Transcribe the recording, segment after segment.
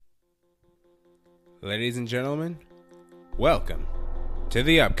Ladies and gentlemen, welcome to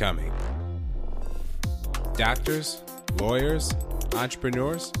the upcoming. Doctors, lawyers,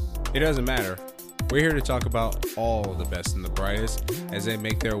 entrepreneurs, it doesn't matter. We're here to talk about all the best and the brightest as they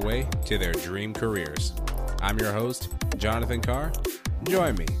make their way to their dream careers. I'm your host, Jonathan Carr.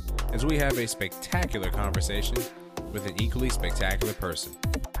 Join me as we have a spectacular conversation with an equally spectacular person.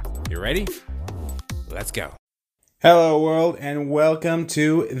 You ready? Let's go. Hello world and welcome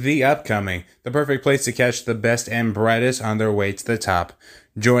to The Upcoming, the perfect place to catch the best and brightest on their way to the top.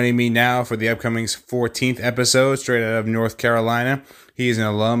 Joining me now for The Upcoming's 14th episode, straight out of North Carolina. He is an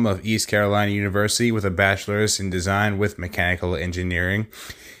alum of East Carolina University with a bachelor's in design with mechanical engineering,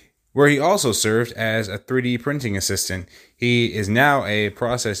 where he also served as a 3D printing assistant. He is now a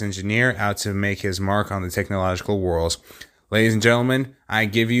process engineer out to make his mark on the technological world. Ladies and gentlemen, I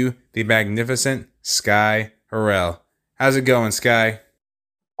give you the magnificent Skye Harrell. How's it going, Skye?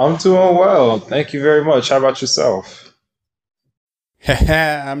 I'm doing well. Thank you very much. How about yourself?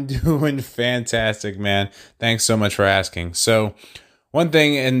 I'm doing fantastic, man. Thanks so much for asking. So, one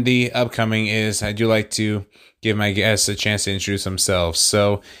thing in The Upcoming is I do like to give my guests a chance to introduce themselves.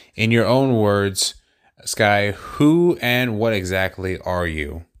 So, in your own words, Skye, who and what exactly are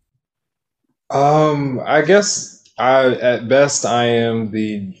you? I guess at best I am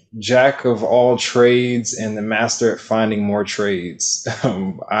the jack of all trades and the master at finding more trades.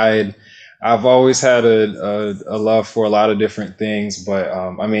 I've always had a love for a lot of different things, but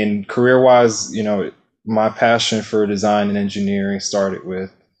I mean, career wise, my passion for design and engineering started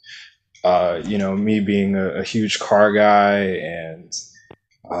with me being a huge car guy, and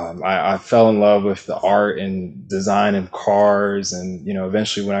I fell in love with the art and design of cars. And,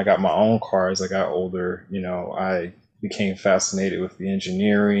 eventually when I got my own car as I got older, I became fascinated with the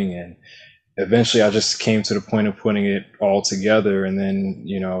engineering. And eventually I just came to the point of putting it all together. And then,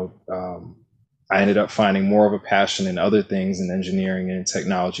 I ended up finding more of a passion in other things in engineering and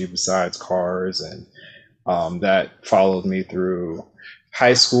technology besides cars. And that followed me through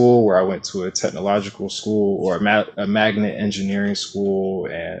high school, where I went to a technological school, or a magnet engineering school.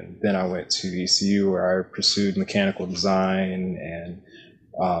 And then I went to ECU, where I pursued mechanical design. And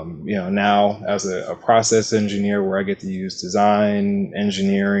now as a process engineer, where I get to use design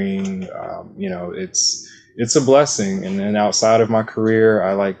engineering, it's a blessing. And then outside of my career,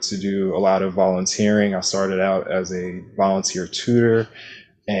 I like to do a lot of volunteering. I started out as a volunteer tutor,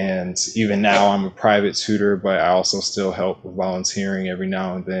 and even now I'm a private tutor, but I also still help with volunteering every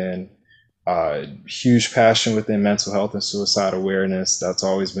now and then. Huge passion within mental health and suicide awareness. That's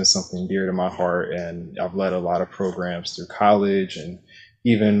always been something dear to my heart. And I've led a lot of programs through college, and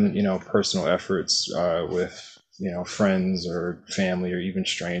even, personal efforts with, friends or family or even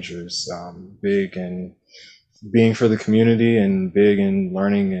strangers. Big in being for the community, and big in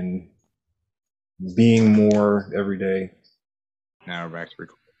learning and being more every day. Now we're back to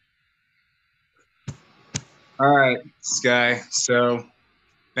record. All right, Skye. So,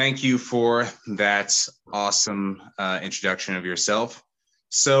 thank you for that awesome introduction of yourself.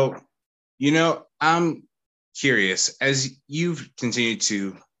 So, I'm curious, as you've continued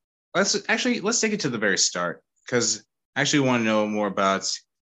to, let's take it to the very start, because I actually want to know more about,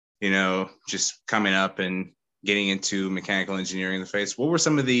 just coming up and getting into mechanical engineering in the face. What were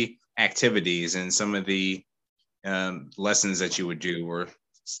some of the activities and some of the lessons that you would do, or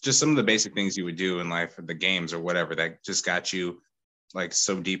just some of the basic things you would do in life, or the games or whatever, that just got you like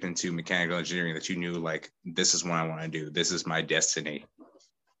so deep into mechanical engineering that you knew, like, this is what I want to do, this is my destiny?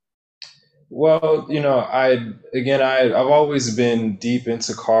 Well, I've always been deep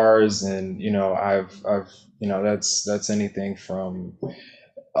into cars. And that's anything from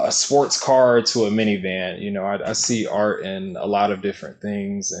a sports car to a minivan. I see art in a lot of different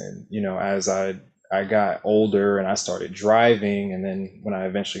things. And as I got older and I started driving, and then when I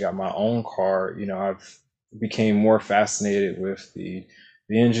eventually got my own car, I've became more fascinated with the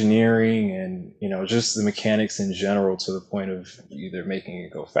engineering and, just the mechanics in general, to the point of either making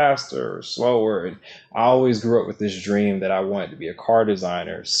it go faster or slower. And I always grew up with this dream that I wanted to be a car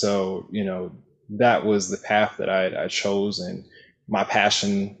designer. So, that was the path that I chose. And my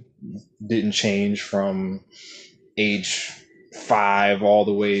passion didn't change from age 5 all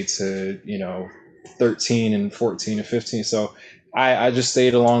the way to, 13 and 14 and 15. So I just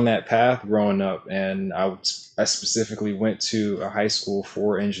stayed along that path growing up. And I specifically went to a high school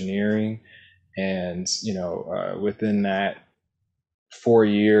for engineering. And, within that 4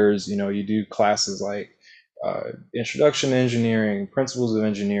 years, you do classes like introduction to engineering, principles of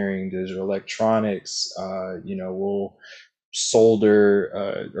engineering, digital electronics. We'll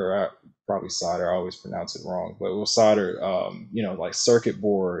solder, probably solder. I always pronounce it wrong, but we'll solder, like circuit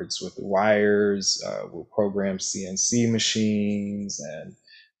boards with the wires. We'll program CNC machines, and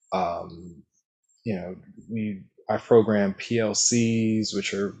um, you know, I program PLCs,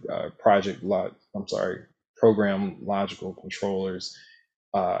 which are program logical controllers.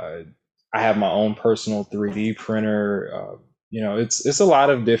 Uh, I have my own personal 3D printer. It's a lot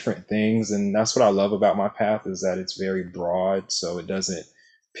of different things, and that's what I love about my path is that it's very broad, so it doesn't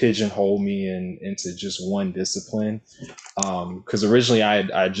pigeonhole me into just one discipline. Because originally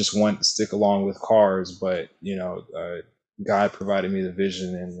I just wanted to stick along with cars, but God provided me the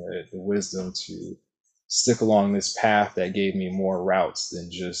vision and the wisdom to stick along this path that gave me more routes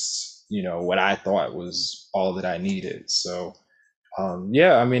than just what I thought was all that I needed. So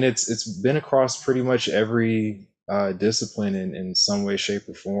yeah, I mean it's been across pretty much every discipline in some way, shape,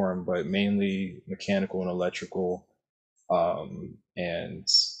 or form, but mainly mechanical and electrical. And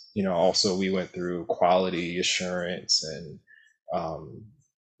also we went through quality assurance and um,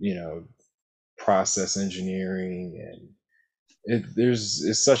 you know process engineering, and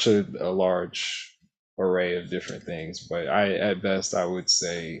it's such a large array of different things. But at best I would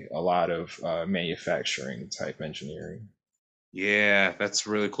say a lot of manufacturing type engineering. Yeah, that's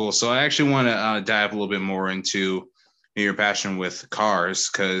really cool. So I actually want to dive a little bit more into your passion with cars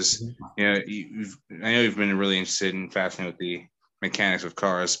because I know you've been really interested and fascinated with the mechanics of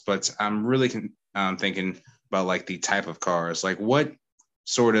cars, but I'm really thinking about like the type of cars. Like, what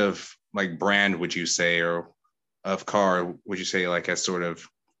sort of like brand would you say, or of car would you say like has sort of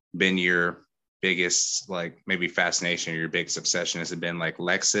been your biggest like maybe fascination or your biggest obsession? Has it been like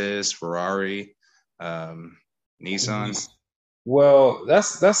Lexus, Ferrari, um, Nissan? Well,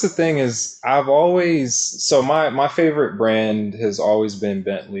 that's the thing is I've always so my favorite brand has always been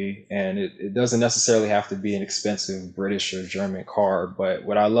Bentley, and it doesn't necessarily have to be an expensive British or German car, but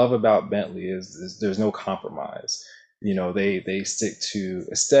what I love about Bentley is there's no compromise. They stick to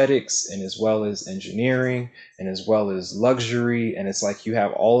aesthetics and as well as engineering and as well as luxury, and it's like you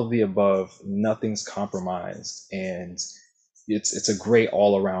have all of the above, nothing's compromised, and it's a great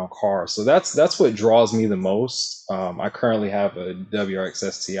all around car. So that's what draws me the most. I currently have a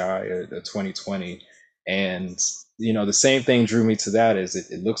WRX STI, a 2020, and the same thing drew me to that is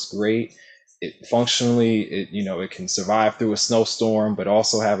it looks great. It functionally it can survive through a snowstorm, but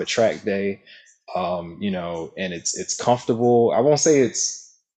also have a track day. And it's comfortable. I won't say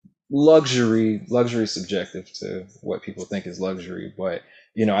it's luxury is subjective to what people think is luxury, but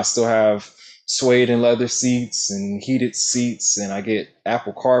I still have suede and leather seats and heated seats, and I get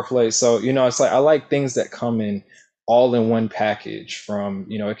Apple CarPlay. So it's like I like things that come in all in one package. From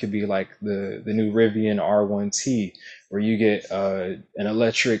it could be like the new Rivian R1T, where you get an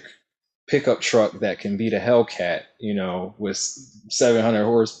electric pickup truck that can beat a Hellcat, with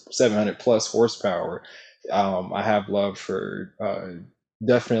 700 plus horsepower. I have love for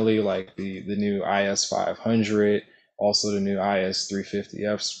definitely like the new IS 500, also the new IS 350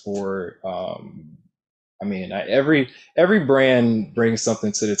 F Sport. I mean, every brand brings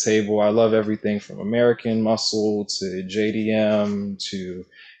something to the table. I love everything from American Muscle to JDM to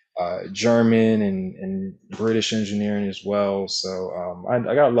German and British engineering as well. So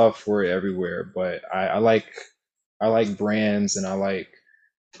I got love for it everywhere. But I like brands, and I like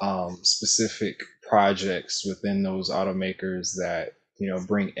specific projects within those automakers that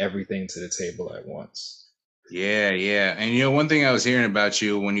bring everything to the table at once. Yeah, yeah. And one thing I was hearing about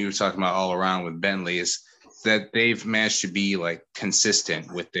you when you were talking about all around with Bentley is that they've managed to be like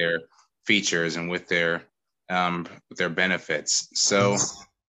consistent with their features and with their benefits. So,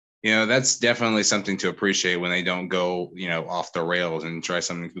 that's definitely something to appreciate when they don't go, off the rails and try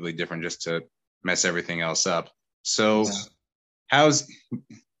something completely different just to mess everything else up. So, how's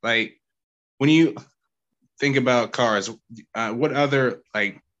like when you think about cars, what other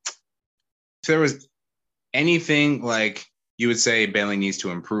like if there was anything like you would say Bentley needs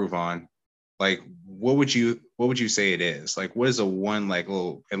to improve on, like what would you say it is? Like what is a one like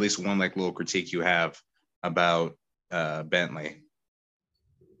little at least one like little critique you have about Bentley?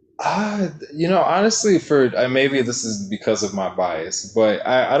 Honestly, for maybe this is because of my bias, but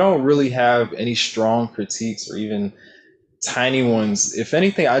I don't really have any strong critiques or even tiny ones. If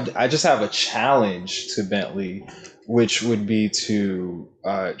anything, I just have a challenge to Bentley, which would be to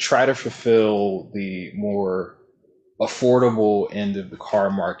try to fulfill the more affordable end of the car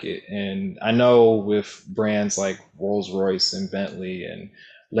market. And I know with brands like Rolls Royce and Bentley and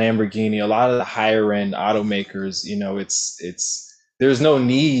Lamborghini, a lot of the higher end automakers, it's there's no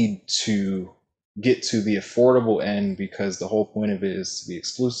need to get to the affordable end because the whole point of it is to be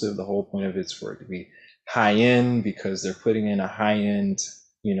exclusive. The whole point of it is for it to be high end because they're putting in a high end,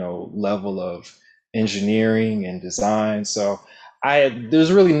 level of engineering and design. So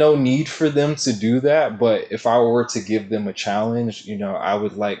there's really no need for them to do that. But if I were to give them a challenge, I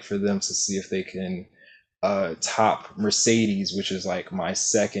would like for them to see if they can top Mercedes, which is like my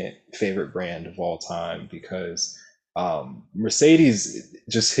second favorite brand of all time because Mercedes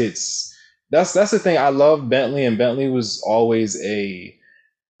just hits. That's the thing. I love Bentley, and Bentley was always a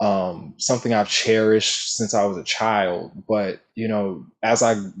something I've cherished since I was a child. But as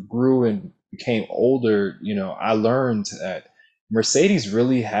I grew and became older, I learned that Mercedes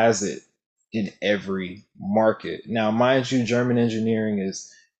really has it in every market. Now, mind you, German engineering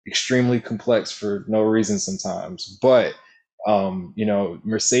is extremely complex for no reason sometimes, but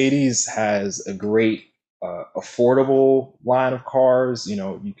Mercedes has a great affordable line of cars.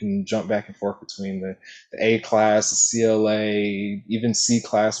 You can jump back and forth between the A class, the CLA, even C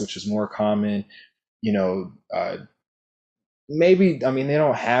class, which is more common. You know, uh, Maybe, I mean, they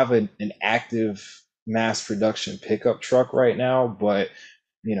don't have an active mass production pickup truck right now, but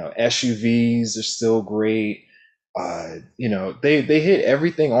SUVs are still great. They hit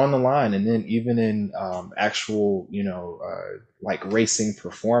everything on the line, and then even in actual, like racing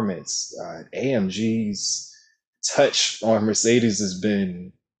performance, AMG's touch on Mercedes has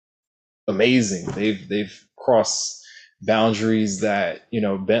been amazing. They've crossed boundaries that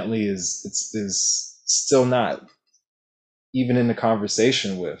Bentley is still not even in the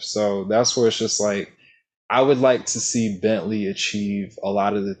conversation with. So that's where it's just like I would like to see Bentley achieve a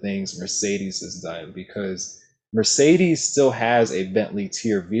lot of the things Mercedes has done because Mercedes still has a Bentley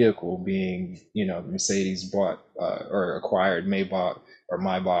tier vehicle, being Mercedes bought or acquired Maybach or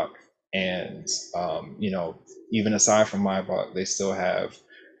Maybach, and even aside from Maybach, they still have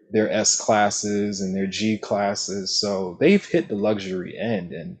their S classes and their G classes. So they've hit the luxury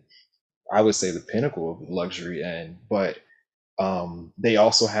end, and I would say the pinnacle of the luxury end. But they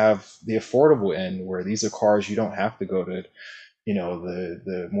also have the affordable end where these are cars you don't have to go to,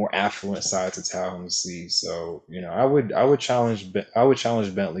 the more affluent sides of town to see. So, I would challenge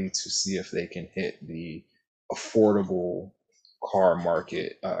Bentley to see if they can hit the affordable car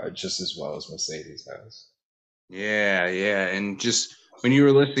market just as well as Mercedes has. Yeah, yeah. And just when you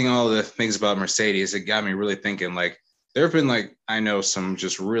were listing all the things about Mercedes, it got me really thinking like there have been like I know some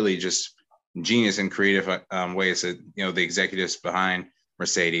just really just genius and creative ways that the executives behind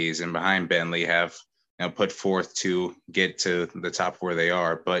Mercedes and behind Bentley have put forth to get to the top where they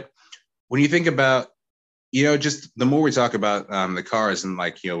are. But when you think about just the more we talk about the cars and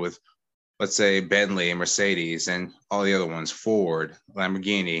like with let's say Bentley and Mercedes and all the other ones, Ford,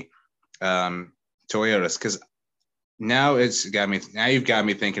 Lamborghini, Toyotas, because now you've got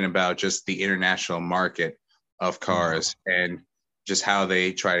me thinking about just the international market of cars and just how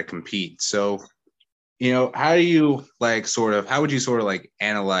they try to compete. So, how do you how would you sort of like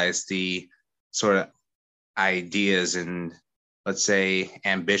analyze the sort of ideas and let's say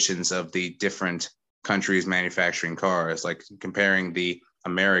ambitions of the different countries manufacturing cars, like comparing the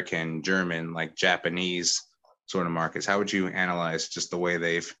American, German, like Japanese sort of markets? How would you analyze just the way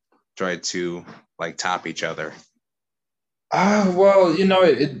they've tried to like top each other? Well,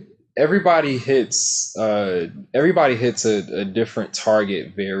 everybody hits a different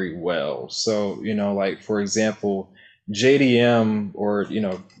target very well. So, like for example, JDM or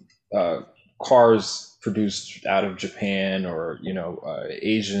uh, cars produced out of Japan or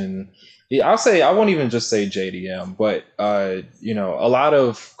Asian. Yeah, I won't even just say JDM, but a lot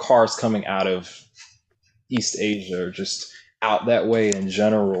of cars coming out of East Asia or just out that way in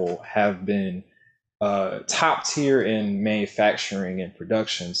general have been top tier in manufacturing and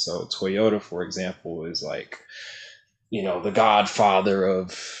production. So Toyota, for example, is like the godfather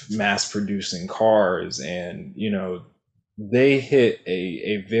of mass producing cars, and they hit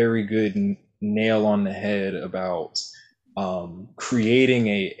a very good nail on the head about creating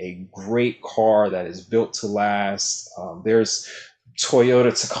a great car that is built to last. There's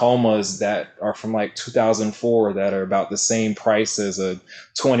Toyota Tacomas that are from like 2004 that are about the same price as a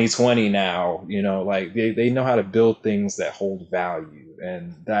 2020 now. Like they know how to build things that hold value,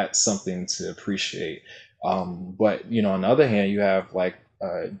 and that's something to appreciate. But on the other hand, you have like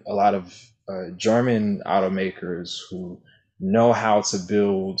a lot of German automakers who know how to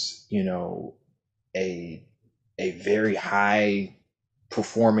build, a very high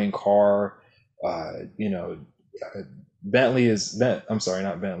performing car. Uh, you know, uh, I'm sorry,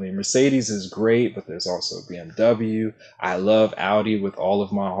 not Bentley. Mercedes is great, but there's also BMW. I love Audi with all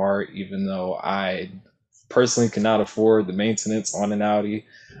of my heart, even though I personally cannot afford the maintenance on an Audi.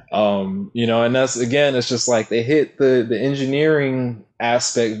 And that's again, it's just like they hit the engineering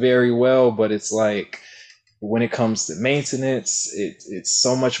aspect very well, but it's like when it comes to maintenance, it's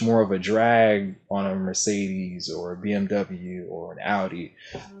so much more of a drag on a Mercedes or a BMW or an Audi.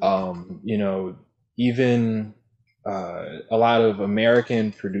 You know, even a lot of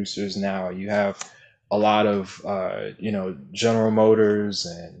American producers now, you have a lot of, you know, General Motors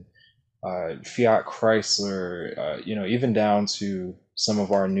and Fiat Chrysler, you know, even down to some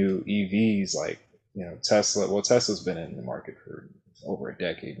of our new EVs like, you know, Tesla. Well, Tesla's been in the market for over a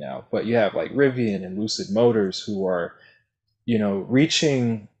decade now, but you have like Rivian and Lucid Motors who are, you know,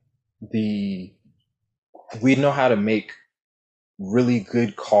 reaching the, we know how to make really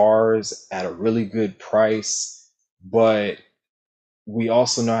good cars at a really good price, but we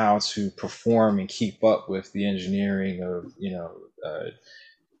also know how to perform and keep up with the engineering of, you know,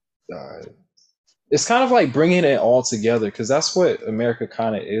 it's kind of like bringing it all together, because that's what America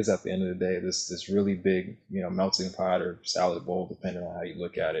kind of is at the end of the day. This really big, you know, melting pot or salad bowl, depending on how you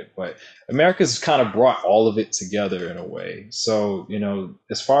look at it. But America's kind of brought all of it together in a way. So, you know,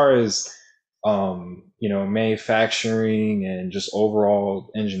 as far as you know, manufacturing and just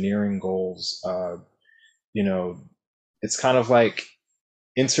overall engineering goals, you know, it's kind of like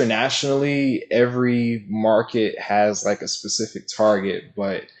internationally, every market has like a specific target,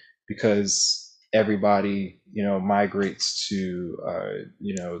 but because everybody, you know, migrates to,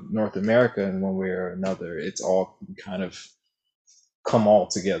 you know, North America in one way or another, it's all kind of come all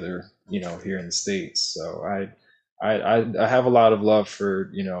together, you know, here in the States. So I have a lot of love for,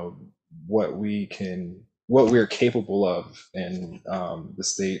 you know, what we can, what we're capable of in the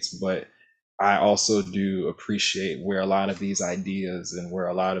States, but I also do appreciate where a lot of these ideas and where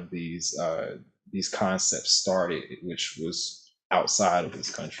a lot of these concepts started, which was outside of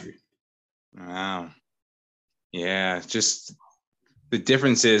this country. Wow. Yeah, just the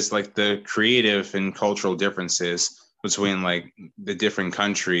differences, like the creative and cultural differences between like the different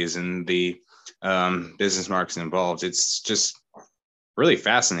countries and the business markets involved. It's just really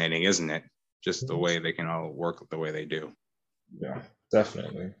fascinating, isn't it? Just the way they can all work the way they do. Yeah,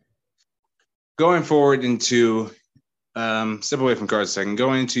 definitely. Going forward into, step away from cars a second,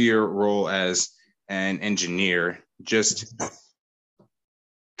 go into your role as an engineer, just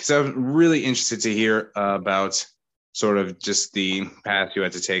because I'm really interested to hear about sort of just the path you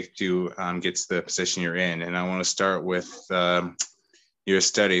had to take to get to the position you're in. And I want to start with your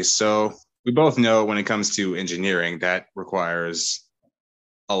studies. So we both know when it comes to engineering, that requires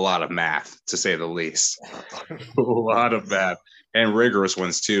a lot of math, to say the least. A lot of math, and rigorous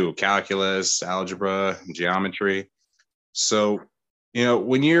ones too, calculus, algebra, geometry. So, you know,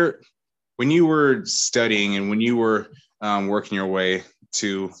 when you were studying and when you were working your way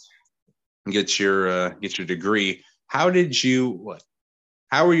to get your degree, how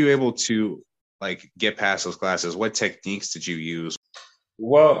were you able to like get past those classes? What techniques did you use?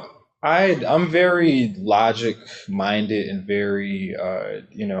 Well, I'm very logic minded and very,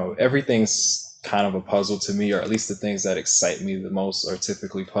 you know, everything's kind of a puzzle to me, or at least the things that excite me the most are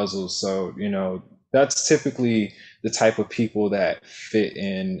typically puzzles. So, you know, that's typically the type of people that fit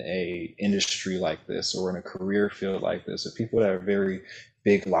in a industry like this or in a career field like this, or people that are very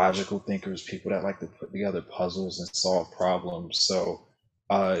big logical thinkers, people that like to put together puzzles and solve problems. So,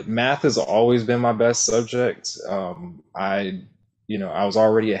 math has always been my best subject. I, you know, I was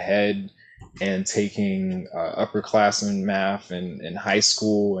already ahead and taking upperclassmen math in high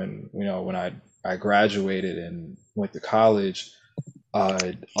school, and you know, when I graduated and went to college,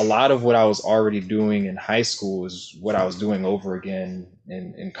 a lot of what I was already doing in high school is what I was doing over again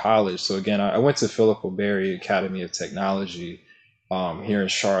in college. So again, I went to Philip O'Berry Academy of Technology here in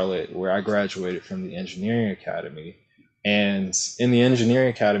Charlotte, where I graduated from the Engineering Academy. And in the Engineering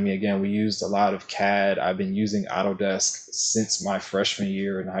Academy, again, we used a lot of CAD. I've been using Autodesk since my freshman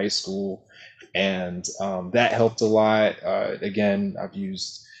year in high school, and that helped a lot. Again, I've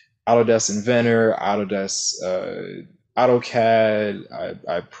used Autodesk Inventor, Autodesk AutoCAD.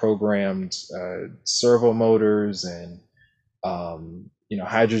 I programmed servo motors and you know,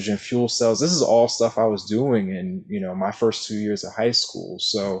 hydrogen fuel cells. This is all stuff I was doing in, you know, my first 2 years of high school.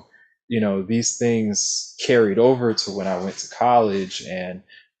 So, you know, these things carried over to when I went to college, and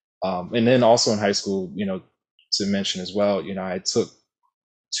then also in high school, you know, to mention as well, you know, I took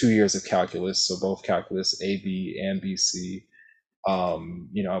 2 years of calculus, so both calculus AB and BC.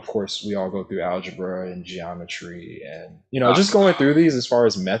 You know, of course, we all go through algebra and geometry, and you know, just going through these as far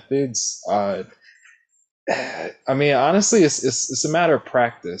as methods. I mean, honestly, it's a matter of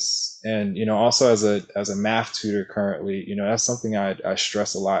practice, and you know, also as a math tutor currently, you know, that's something I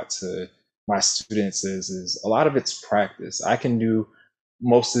stress a lot to my students is a lot of it's practice. I can do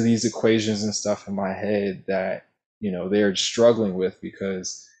most of these equations and stuff in my head that you know they're struggling with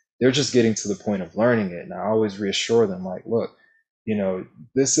because they're just getting to the point of learning it. And I always reassure them, like, look,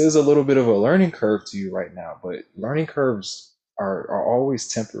 this is a little bit of a learning curve to you right now, but learning curves are always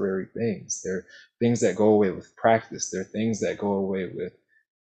temporary things. They're things that go away with practice. They're things that go away with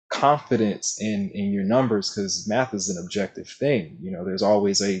confidence in your numbers, because math is an objective thing. There's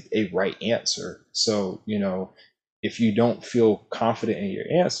always a right answer. So if you don't feel confident in your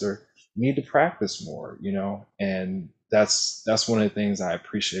answer, you need to practice more. And that's one of the things I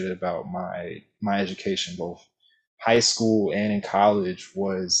appreciated about my education, both high school and in college,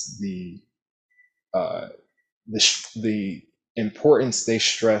 was the importance they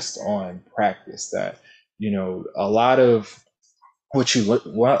stressed on practice. That a lot of a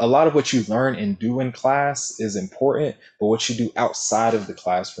lot of what you learn and do in class is important, but what you do outside of the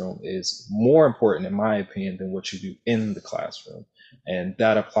classroom is more important, in my opinion, than what you do in the classroom. And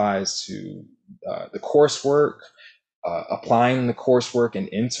that applies to the coursework, applying the coursework and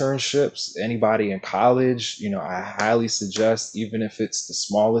internships. Anybody in college, I highly suggest, even if it's the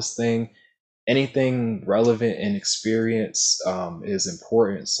smallest thing, anything relevant and experience is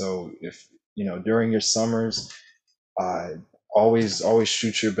important. So if during your summers, uh, always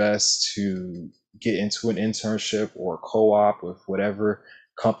shoot your best to get into an internship or a co-op with whatever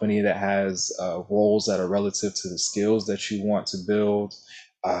company that has roles that are relative to the skills that you want to build.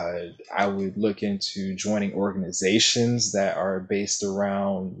 I would look into joining organizations that are based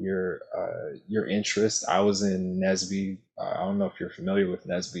around your interest. I was in NSBE. I don't know if you're familiar with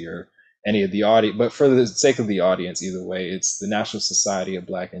NSBE or any of the audience, but for the sake of the audience, either way, it's the National Society of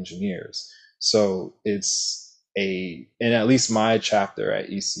Black Engineers. So and at least my chapter at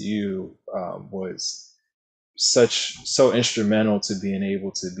ECU was so instrumental to being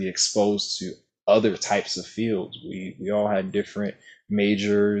able to be exposed to other types of fields. We all had different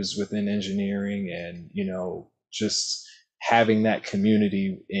majors within engineering, and just having that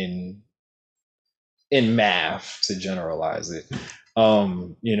community in math, to generalize it,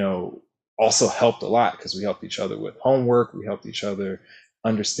 also helped a lot, because we helped each other with homework. We helped each other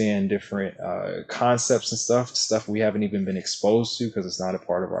understand different concepts and stuff we haven't even been exposed to because it's not a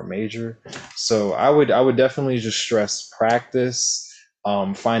part of our major. So I would definitely just stress practice,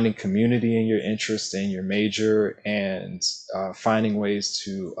 finding community in your interest and your major, and finding ways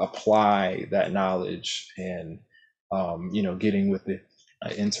to apply that knowledge, and getting with the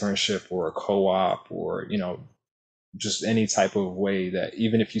internship or a co-op, or just any type of way that,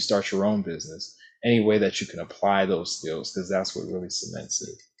 even if you start your own business, any way that you can apply those skills, because that's what really cements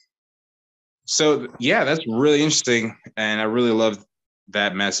it. So yeah, that's really interesting, and I really love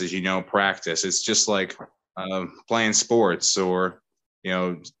that message. Practice. It's just like playing sports, or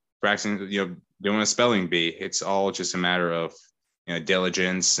practicing. Doing a spelling bee. It's all just a matter of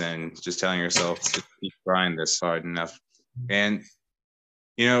diligence, and just telling yourself to keep trying this hard enough. And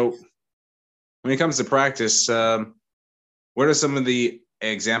when it comes to practice, what are some of the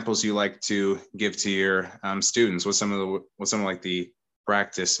examples you like to give to your students? What's some of like the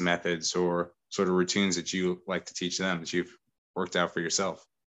practice methods or sort of routines that you like to teach them that you've worked out for yourself?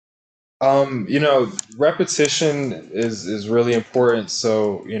 Repetition is really important.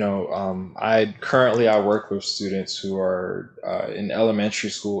 So, I work with students who are in elementary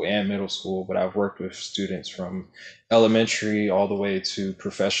school and middle school, but I've worked with students from elementary all the way to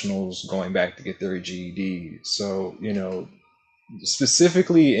professionals going back to get their GED. So,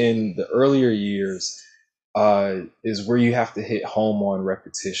 specifically in the earlier years, is where you have to hit home on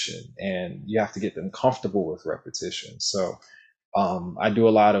repetition, and you have to get them comfortable with repetition. So, I do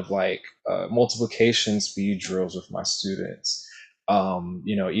a lot of like multiplication speed drills with my students.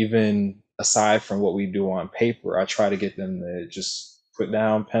 Even aside from what we do on paper, I try to get them to just put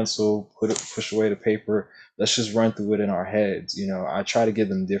down pencil, push away the paper. Let's just run through it in our heads. I try to give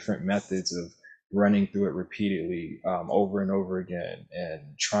them different methods of running through it repeatedly, over and over again, and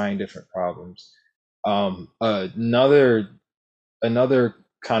trying different problems. Another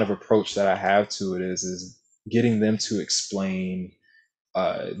kind of approach that I have to it is getting them to explain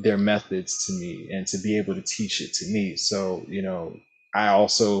their methods to me, and to be able to teach it to me. So,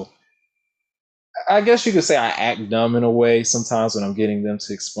 I guess you could say I act dumb in a way sometimes when I'm getting them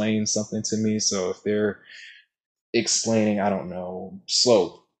to explain something to me. So if they're explaining, I don't know,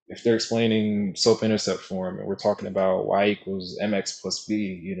 slope, if they're explaining slope intercept form, and we're talking about y equals mx plus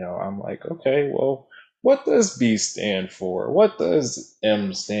b, I'm like, okay, well, what does b stand for? What does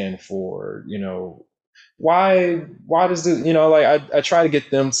m stand for? Why does this, like, I try to get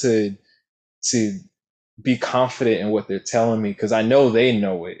them to be confident in what they're telling me, because I know they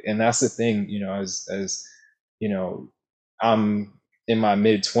know it. And that's the thing, as you know I'm in my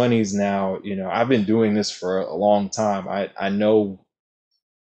mid 20s now. I've been doing this for a long time. I know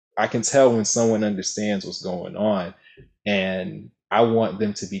I can tell when someone understands what's going on, and I want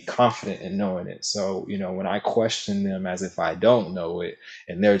them to be confident in knowing it. So, when I question them as if I don't know it,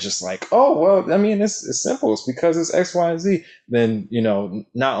 and they're just like, oh, well, I mean, it's simple. It's because it's X, Y, and Z. Then,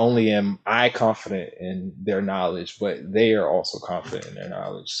 not only am I confident in their knowledge, but they are also confident in their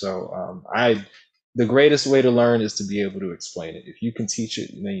knowledge. So, the greatest way to learn is to be able to explain it. If you can teach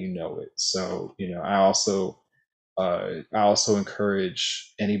it, then you know it. So, I also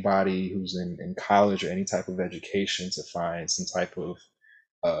encourage anybody who's in college or any type of education to find some type of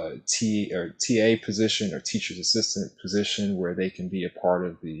TA position or teacher's assistant position where they can be a part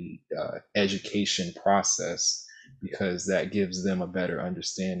of the education process, because that gives them a better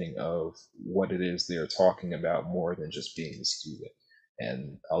understanding of what it is they're talking about more than just being a student.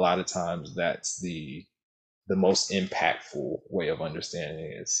 And a lot of times that's the most impactful way of understanding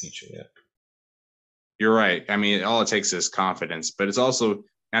it is teaching it. You're right. I mean, all it takes is confidence, but it's also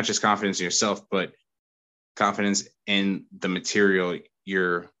not just confidence in yourself, but confidence in the material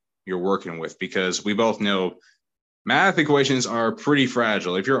you're working with, because we both know math equations are pretty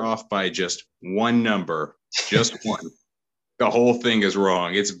fragile. If you're off by just one number, just one, the whole thing is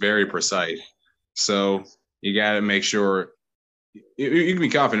wrong. It's very precise. So you got to make sure you can be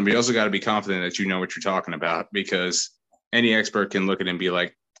confident, but you also got to be confident that you know what you're talking about, because any expert can look at it and be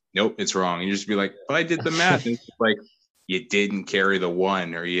like, nope, it's wrong. And you just be like, but I did the math. And it's like, you didn't carry the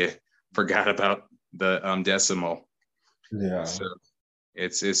one, or you forgot about the decimal. Yeah. So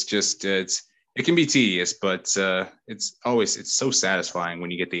it can be tedious, but it's so satisfying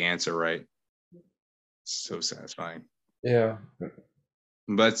when you get the answer right. So satisfying. Yeah.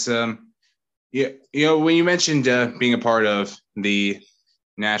 But yeah, when you mentioned being a part of the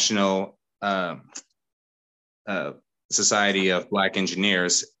National Society of Black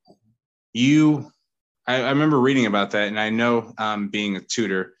Engineers, I remember reading about that, and I know being a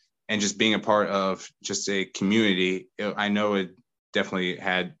tutor and just being a part of just a community, I know it definitely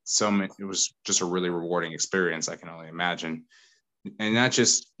had it was just a really rewarding experience, I can only imagine. And not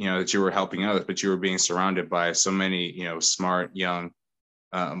just, that you were helping others, but you were being surrounded by so many, smart, young,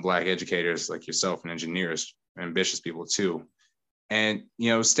 Black educators like yourself, and engineers, ambitious people too. And,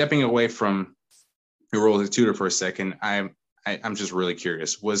 stepping away from your role as a tutor for a second, I'm just really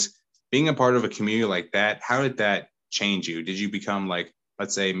curious. Was being a part of a community like that, how did that change you? Did you become, like,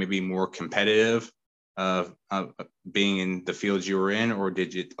 let's say, maybe more competitive of being in the field you were in, or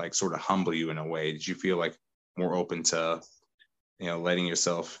did it like sort of humble you in a way? Did you feel like more open to, letting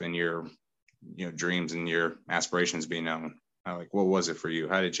yourself and your, dreams and your aspirations be known? Like, what was it for you?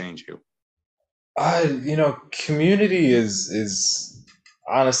 How did it change you? Community is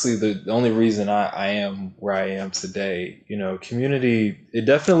honestly the only reason I am where I am today. Community, it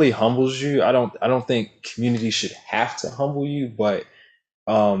definitely humbles you. I don't think community should have to humble you, but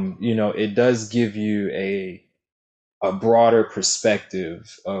it does give you a broader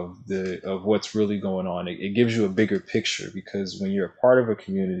perspective of what's really going on. It gives you a bigger picture, because when you're a part of a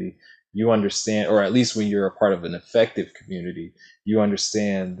community, you understand, or at least when you're a part of an effective community, you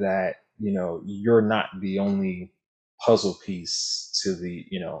understand that you're not the only puzzle piece to the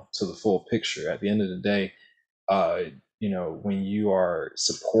full picture. At the end of the day, uh, when you are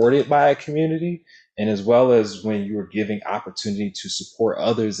supported by a community, and as well as when you're giving opportunity to support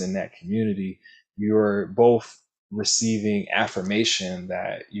others in that community, you're both receiving affirmation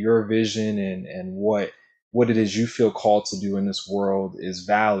that your vision and what it is you feel called to do in this world is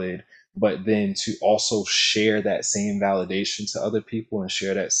valid, but then to also share that same validation to other people and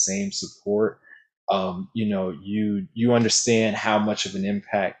share that same support. You understand how much of an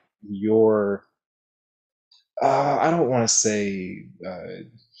impact your I don't want to say.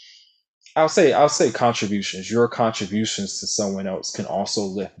 I'll say contributions. Your contributions to someone else can also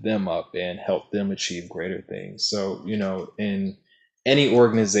lift them up and help them achieve greater things. So in any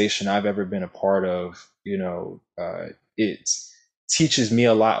organization I've ever been a part of, it teaches me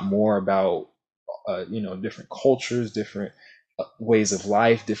a lot more about different cultures, different ways of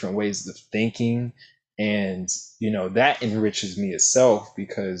life, different ways of thinking, and that enriches me itself,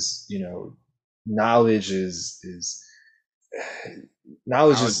 because knowledge is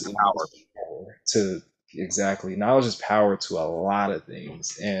knowledge Knowledge is and power. power to exactly knowledge is power to a lot of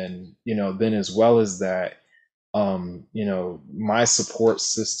things. And then as well as that, my support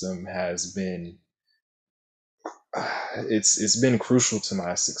system has been it's been crucial to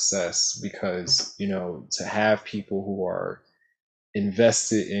my success, because to have people who are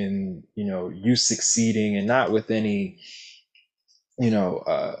invested in you succeeding, and not with any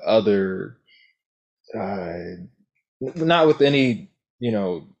other uh not with any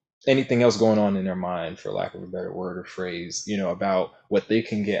anything else going on in their mind, for lack of a better word or phrase, about what they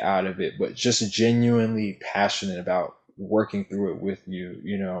can get out of it, but just genuinely passionate about working through it with you,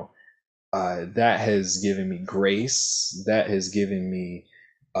 that has given me grace, that has given me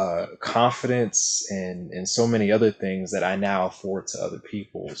confidence, and so many other things that I now afford to other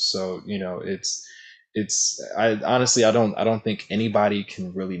people. So I honestly, I don't think anybody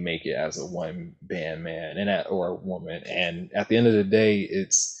can really make it as a one band man or a woman. And at the end of the day,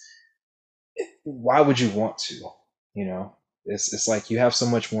 why would you want to? You know, it's like you have so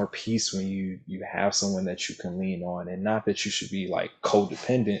much more peace when you have someone that you can lean on, and not that you should be like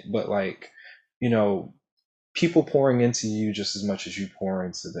codependent, but like, you know, people pouring into you just as much as you pour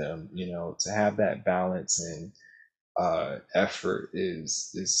into them. To have that balance and effort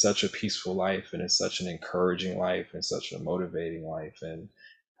is such a peaceful life, and it's such an encouraging life, and such a motivating life. And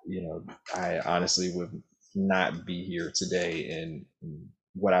I honestly would not be here today and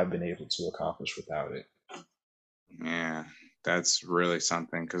what I've been able to accomplish without it. Yeah, that's really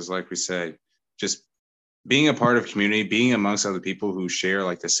something. Because, like we said, just being a part of community, being amongst other people who share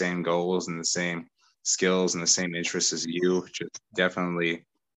like the same goals and the same skills and the same interests as you, just definitely,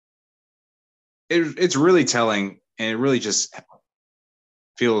 it's really telling, and it really just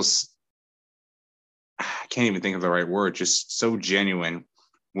feels, I can't even think of the right word, just so genuine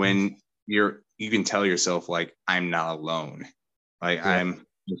when you can tell yourself like, I'm not alone. Like, Yeah. I'm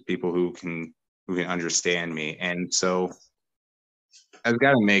with people who can understand me. And so I've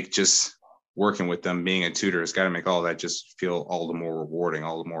got to make just working with them, being a tutor, has got to make all that just feel all the more rewarding,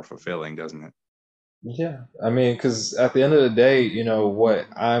 all the more fulfilling, doesn't it? Yeah, I mean, because at the end of the day, what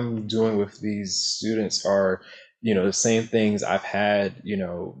I'm doing with these students are, the same things I've had,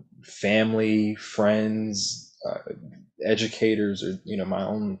 family, friends, educators, or my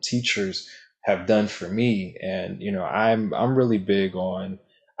own teachers have done for me. And I'm really big on,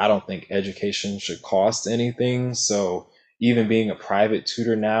 I don't think education should cost anything. So even being a private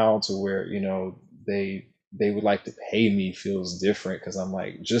tutor now, to where they would like to pay me, feels different, because I'm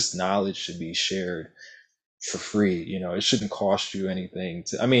like, just knowledge should be shared for free. It shouldn't cost you anything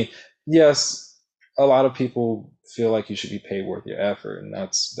I mean, yes, a lot of people feel like you should be paid worth your effort, and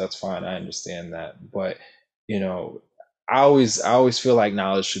that's fine. I understand that. But, you know, I always feel like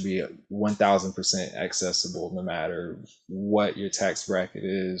knowledge should be 1000% accessible, no matter what your tax bracket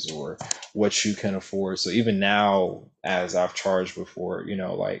is or what you can afford. So even now, as I've charged before,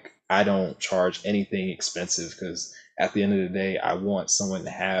 like, I don't charge anything expensive, because at the end of the day, I want someone to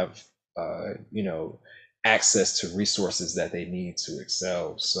have access to resources that they need to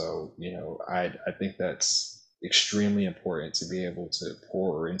excel. So, I think that's extremely important, to be able to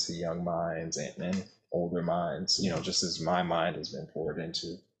pour into young minds and older minds, just as my mind has been poured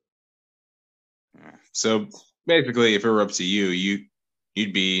into. Yeah. So basically, if it were up to you,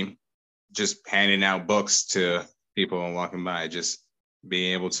 you'd be just handing out books to people and walking by, just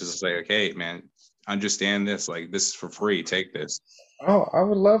being able to say, okay, man, understand this. Like, this is for free. Take this. Oh, I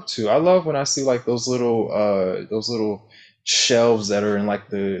would love to. I love when I see like those little shelves that are in like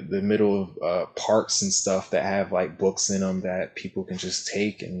the middle of parks and stuff, that have like books in them that people can just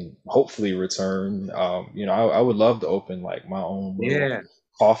take and hopefully return. I would love to open like my own little Yeah.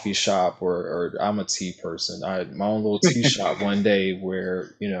 coffee shop, or I'm a tea person. My own little tea shop one day,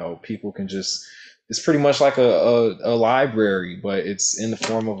 where people can just, it's pretty much like a library, but it's in the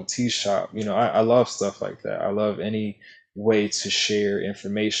form of a tea shop. I love stuff like that. I love any way to share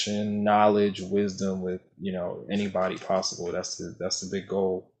information, knowledge, wisdom with anybody possible. That's the big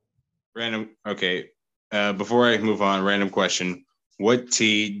goal. Random. Okay. Before I move on, random question: What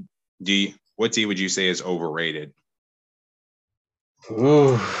tea would you say is overrated?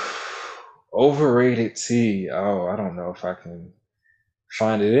 Ooh, overrated tea. Oh, I don't know if I can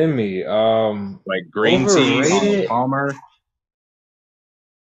find it in me. Like green tea, Overrated. Palmer.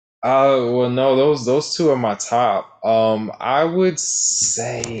 Well, no, those two are my top. I would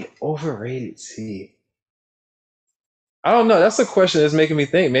say overrated tea. I don't know. That's a question that's making me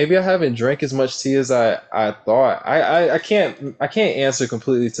think. Maybe I haven't drank as much tea as I thought. I can't answer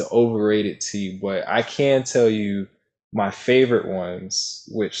completely to overrated tea, but I can tell you my favorite ones,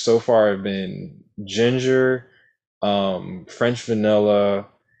 which so far have been ginger, French vanilla,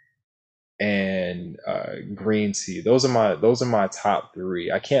 and green tea. Those are my top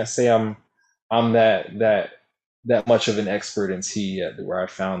three. I can't say I'm that much of an expert in tea yet, where I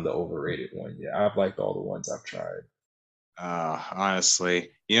found the overrated one. Yeah, I've liked all the ones I've tried. Honestly,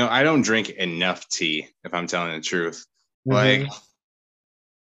 I don't drink enough tea, if I'm telling the truth. Like,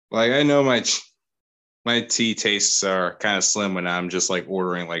 Hmm. I know my tea tastes are kind of slim when I'm just like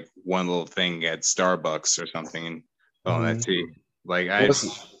ordering like one little thing at Starbucks or something and calling that Hmm. tea. Like, I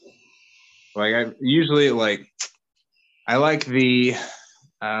What's Like I usually like I like the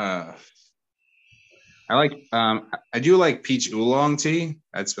uh I do like peach oolong tea.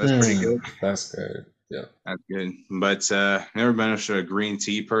 That's pretty good. That's good. Yeah. That's good. But never been a green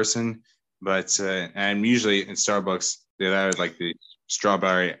tea person. But I'm usually in Starbucks. They have like the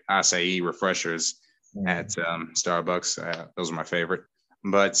strawberry acai refreshers at Mm. Starbucks. Those are my favorite.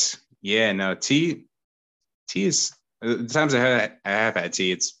 But yeah, no tea is the times I have had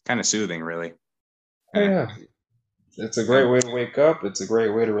tea. It's kind of soothing, really. Oh, Uh, yeah. It's a uh, great way to wake up. It's a great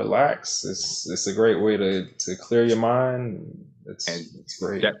way to relax. It's a great way to clear your mind. and It's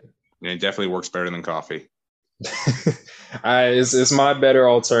great. de- it definitely works better than coffee. It's my better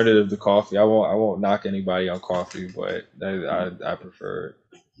alternative to coffee. I won't knock anybody on coffee, but I prefer it.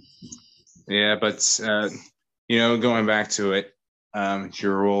 Yeah, but going back to it,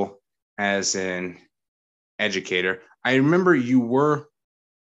 your role as an educator. I remember you were,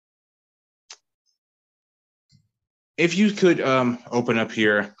 if you could open up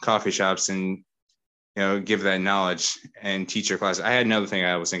your coffee shops and give that knowledge and teach your class. I had another thing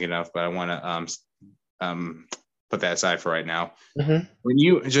I was thinking of, but I want to put that aside for right now. Hmm. When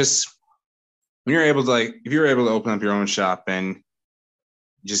you're able to if you're able to open up your own shop and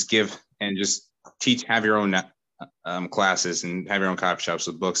just give and just teach, have your own classes and have your own coffee shops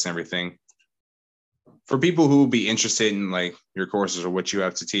with books and everything. For people who will be interested in like your courses or what you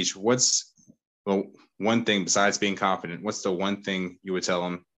have to teach, what's the one thing besides being confident? What's the one thing you would tell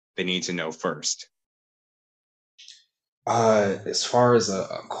them they need to know first? As far as a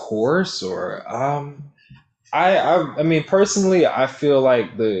course or I mean personally, I feel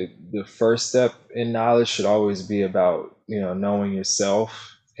like the first step in knowledge should always be about knowing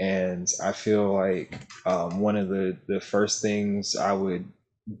yourself, and I feel like one of the first things I would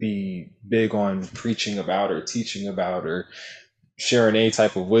be big on preaching about or teaching about or sharing any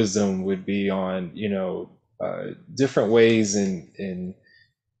type of wisdom would be on different ways in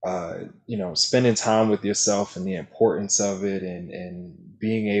spending time with yourself and the importance of it, and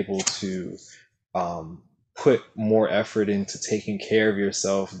being able to um, put more effort into taking care of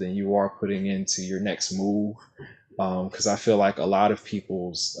yourself than you are putting into your next move. Because I feel like a lot of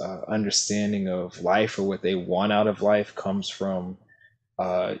people's understanding of life or what they want out of life comes from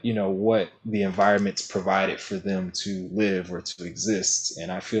what the environment's provided for them to live or to exist.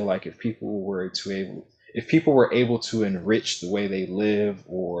 And I feel like if people were able to enrich the way they live,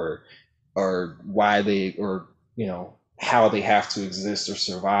 or why they, or how they have to exist or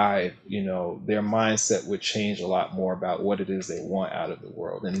survive, their mindset would change a lot more about what it is they want out of the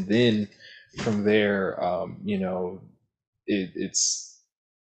world. And then from there, it's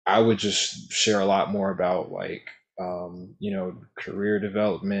I would just share a lot more about like career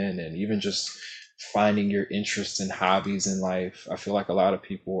development, and even just finding your interests and hobbies in life. I feel like a lot of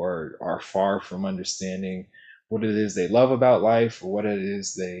people are far from understanding what it is they love about life, or what it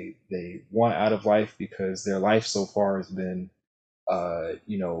is they want out of life, because their life so far has been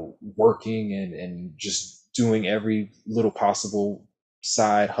working and just doing every little possible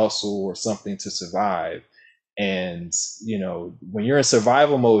side hustle or something to survive. And when you're in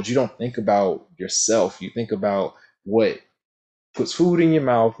survival mode, you don't think about yourself. You think about what puts food in your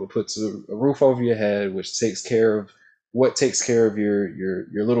mouth, what puts a roof over your head, which takes care of your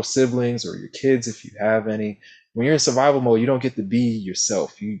little siblings or your kids if you have any. When you're in survival mode, you don't get to be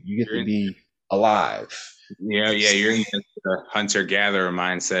yourself. You get You're to in, be alive. you're in the hunter gatherer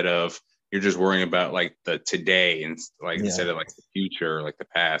mindset of you're just worrying about like the today and like Yeah. instead of like the future or like the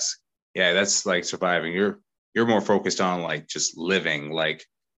past. Yeah, that's like surviving. You're more focused on like just living, like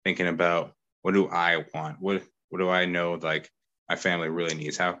thinking about what do I want? What do I know like my family really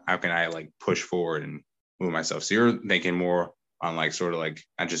needs? How can I like push forward and move myself? So you're thinking more on like sort of like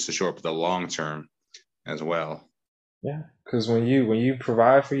not just the short but the long term as well. Yeah, because when you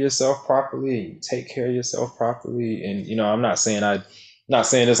provide for yourself properly, you take care of yourself properly, and I'm not saying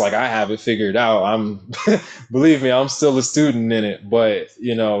it's like I have it figured out. I'm believe me, I'm still a student in it, but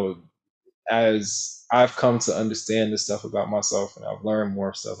as I've come to understand this stuff about myself, and I've learned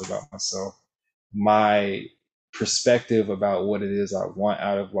more stuff about myself, my perspective about what it is I want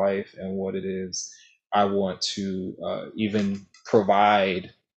out of life and what it is I want to even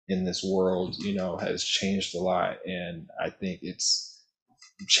provide in this world, has changed a lot. And I think it's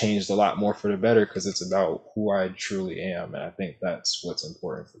changed a lot more for the better, because it's about who I truly am. And I think that's what's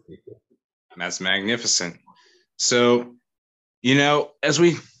important for people. That's magnificent. So as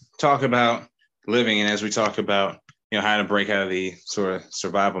we talk about living and as we talk about, how to break out of the sort of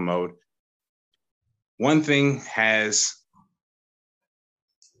survival mode, one thing has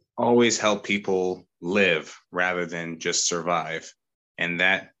always helped people live rather than just survive. And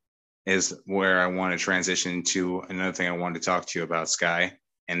that is where I want to transition into another thing I wanted to talk to you about, Skye,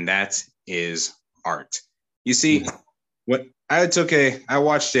 and that is art. You see, what I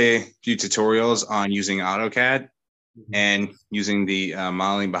watched a few tutorials on using AutoCAD and using the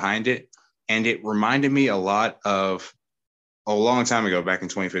modeling behind it, and it reminded me a lot of a long time ago, back in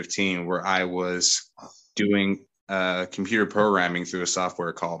 2015, where I was doing computer programming through a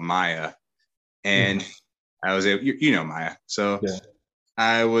software called Maya, and I was able, you know Maya, so Yeah.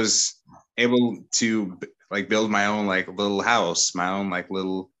 I was able to like build my own like little house, my own like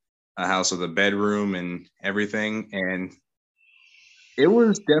little house with a bedroom and everything, and it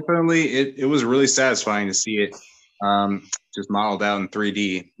was definitely it was really satisfying to see it just modeled out in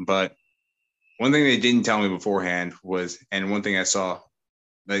 3D. But one thing they didn't tell me beforehand was, and one thing I saw,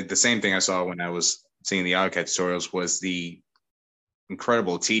 like the same thing I saw when I was seeing the AutoCAD tutorials, was the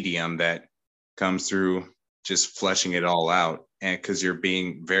incredible tedium that comes through just fleshing it all out, and because you're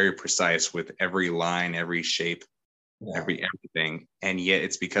being very precise with every line, every shape, Yeah. everything, and yet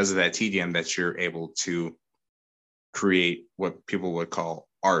it's because of that tedium that you're able to create what people would call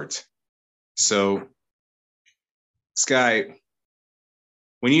art. So, Skye,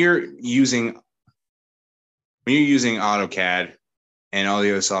 when you're using AutoCAD and all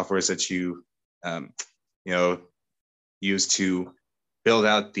the other softwares that um, you know use to build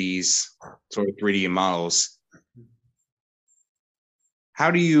out these sort of 3D models, how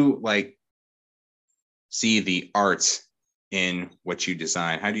do you like see the art in what you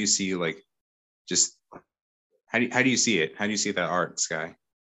design? How do you see like just how do you see it? How do you see that art, Skye?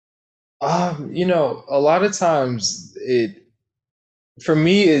 A lot of times for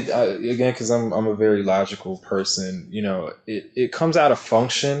me, again, because I'm a very logical person, it comes out of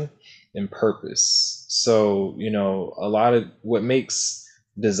function and purpose. So, a lot of what makes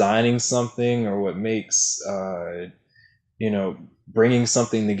designing something, or what makes you know bringing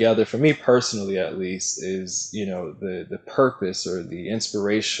something together, for me personally at least, is the purpose or the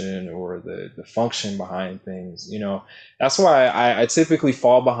inspiration or the function behind things. That's why I typically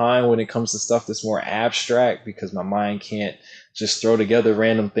fall behind when it comes to stuff that's more abstract, because my mind can't just throw together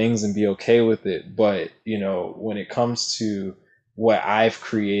random things and be okay with it. But when it comes to what I've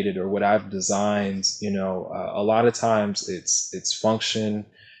created or what I've designed, a lot of times it's function,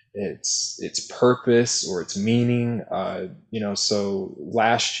 it's purpose, or its meaning. So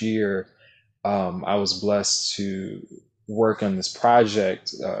last year, I was blessed to work on this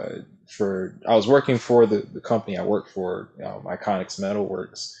project. I was working for the company I work for, Iconics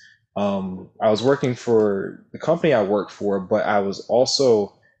Metalworks. I was working for the company I work for, but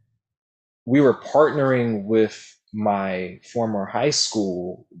we were partnering with my former high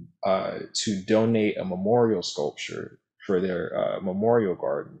school to donate a memorial sculpture for their memorial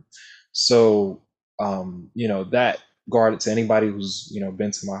garden. So, that garden, to anybody who's,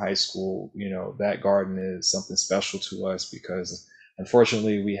 been to my high school, that garden is something special to us, because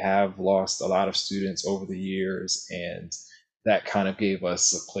unfortunately we have lost a lot of students over the years, and that kind of gave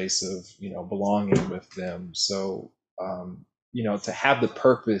us a place of, belonging with them. So, to have the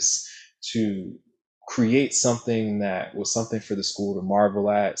purpose to create something that was something for the school to marvel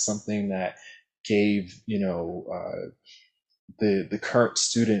at, something that gave the current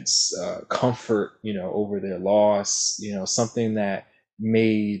students comfort, over their loss, something that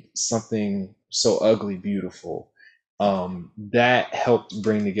made something so ugly beautiful. That helped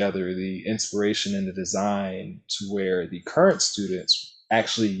bring together the inspiration and the design to where the current students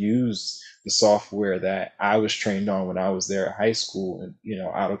actually used the software that I was trained on when I was there at high school, and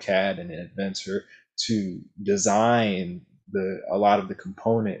AutoCAD and Inventor, to design a lot of the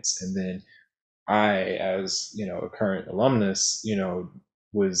components. And then I, as a current alumnus,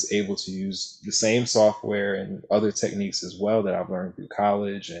 was able to use the same software and other techniques as well that I've learned through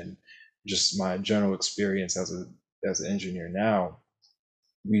college, and just my general experience as an engineer now.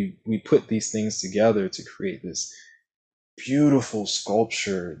 We put these things together to create this beautiful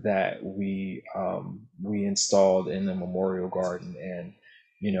sculpture that we installed in the memorial garden. And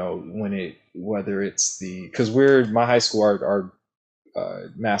whether it's because my high school, our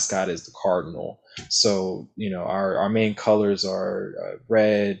mascot is the cardinal. So our main colors are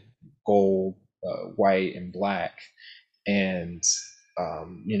red, gold, white, and black. And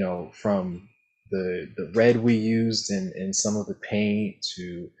from the red we used in some of the paint,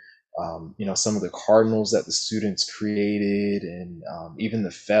 to some of the cardinals that the students created, and even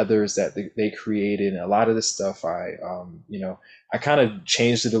the feathers that they created. And a lot of this stuff, I kind of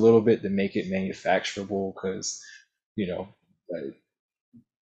changed it a little bit to make it manufacturable, because you know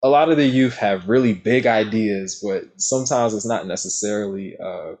a lot of the youth have really big ideas, but sometimes it's not necessarily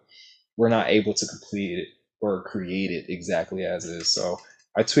we're not able to complete it or create it exactly as is. So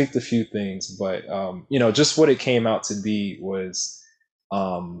I tweaked a few things, but you know, just what it came out to be was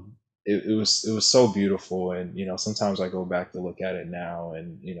it was so beautiful. And you know, sometimes I go back to look at it now,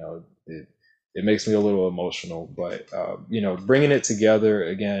 and you know, it makes me a little emotional. But you know, bringing it together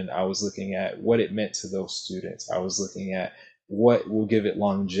again, I was looking at what it meant to those students. I was looking at what will give it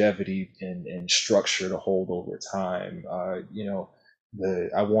longevity and structure to hold over time. You know,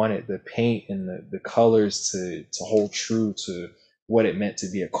 I wanted the paint and the colors to hold true to what it meant to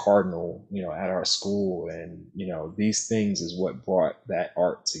be a cardinal, you know, at our school. And you know, these things is what brought that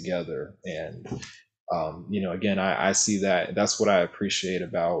art together. And you know, again, I see that that's what I appreciate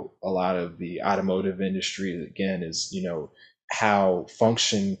about a lot of the automotive industry. Again, is you know how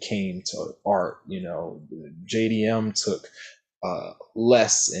function came to art. You know, JDM took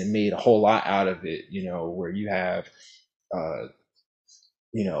less and made a whole lot out of it. You know, where you have uh,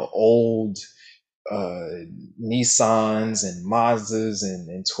 you know old uh, Nissans and Mazdas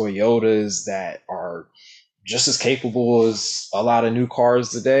and Toyotas that are just as capable as a lot of new cars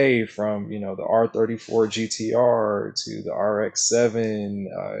today, from you know the R34 GTR to the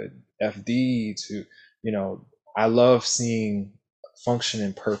RX-7 FD to you know. I love seeing function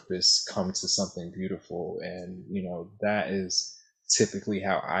and purpose come to something beautiful, and you know that is typically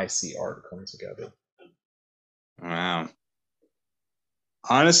how I see art come together. Wow.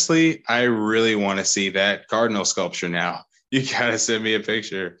 Honestly, I really want to see that cardinal sculpture now. You gotta send me a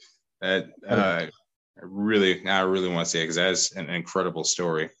picture. That Oh yeah, I really want to see it because that's an incredible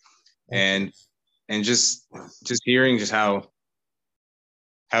story. thank you. And just hearing just how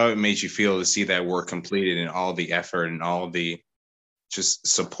it made you feel to see that work completed and all the effort and all the just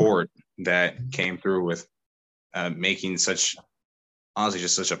support that came through with making such honestly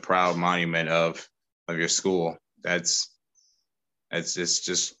just such a proud monument of your school. That's that's it's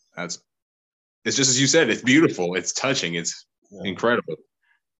just as you said, it's beautiful, it's touching, it's Yeah. incredible.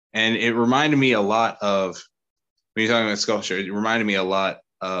 And it reminded me a lot of when you're talking about sculpture, it reminded me a lot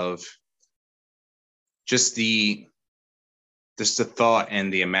of just the thought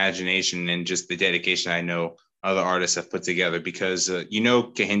and the imagination and just the dedication I know other artists have put together because you know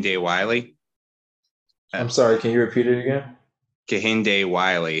Kehinde Wiley. Uh, I'm sorry, can you repeat it again? Kehinde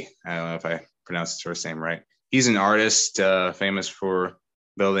Wiley. I don't know if I pronounced his first name right. He's an artist famous for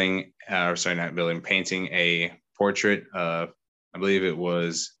building, or sorry, not building, painting a portrait of, I believe it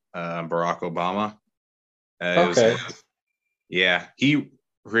was Barack Obama. It was, Okay. yeah, he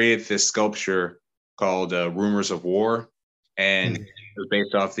created this sculpture called Rumors of War, and it was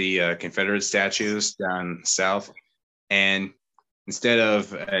based off the Confederate statues down south. And instead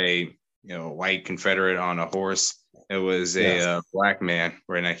of a white Confederate on a horse, it was a Yeah. black man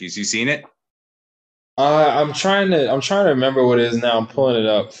right next. You seen it? I'm trying to remember what it is now. I'm pulling it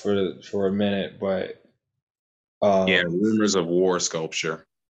up for a minute, but Yeah, um, Rumors of War sculpture.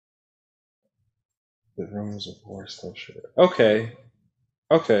 the rumors of war sculpture. Okay,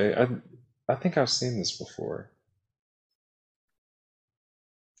 okay. I think I've seen this before.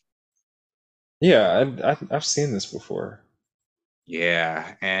 Yeah, I've seen this before.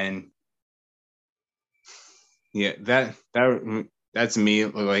 Yeah, and yeah, that's me.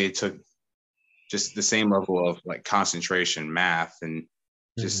 Like it took just the same level of like concentration, math, and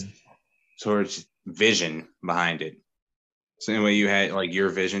just Hmm. sort of vision behind it. So anyway, you had like your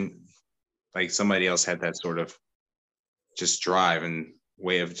vision, like somebody else had that sort of just drive and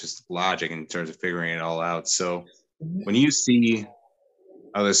way of just logic in terms of figuring it all out. So when you see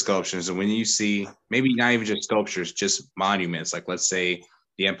other sculptures and when you see maybe not even just sculptures, just monuments, like let's say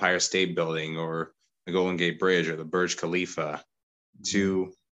the Empire State Building or the Golden Gate Bridge or the Burj Khalifa,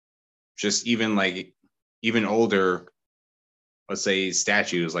 to just even like even older, let's say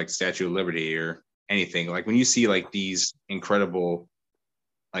statues like Statue of Liberty or anything, like when you see like these incredible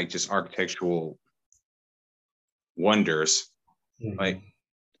like just architectural wonders, like Hmm.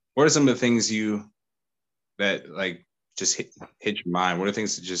 what are some of the things you that like just hit your mind? What are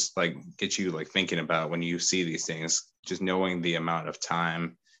things that just like get you like thinking about when you see these things? Just knowing the amount of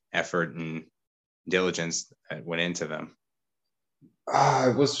time, effort, and diligence that went into them.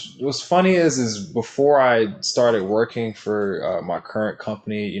 What's funny is before I started working for my current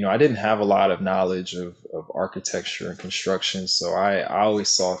company, you know, I didn't have a lot of knowledge of architecture and construction, so I always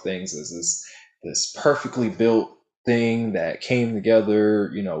saw things as this perfectly built thing that came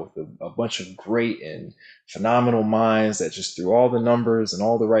together, you know, with a bunch of great and phenomenal minds that just threw all the numbers and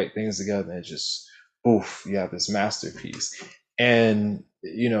all the right things together, and just poof, you have this masterpiece. And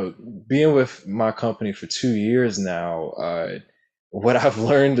you know, being with my company for 2 years now, what I've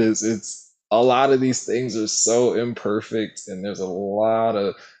learned is it's a lot of these things are so imperfect, and there's a lot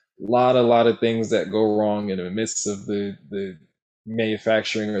of things that go wrong in the midst of the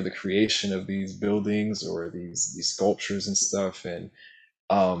manufacturing or the creation of these buildings or these sculptures and stuff. And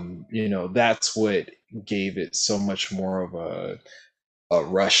that's what gave it so much more of a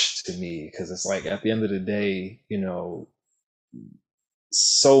rush to me, because it's like at the end of the day,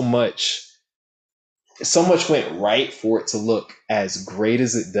 so much so much went right for it to look as great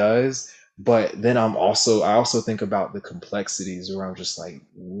as it does. But then I also think about the complexities where I'm just like,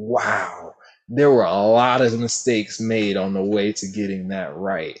 wow, there were a lot of mistakes made on the way to getting that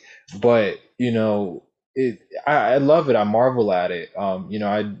right. But I love it. I marvel at it.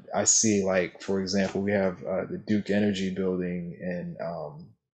 I see, like, for example, we have the Duke Energy building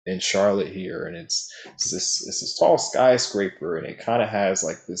in Charlotte here, and it's this tall skyscraper, and it kind of has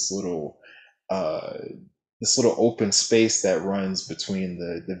like uh, this little open space that runs between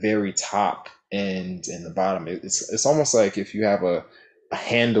the very top end and the bottom. It's almost like if you have a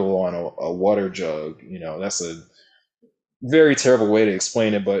handle on a water jug. That's a very terrible way to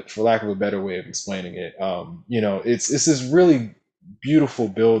explain it, but for lack of a better way of explaining it, it's this really beautiful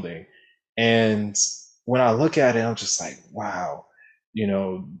building, and when I look at it, I'm just like, wow, you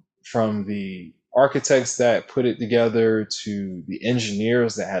know, from the architects that put it together to the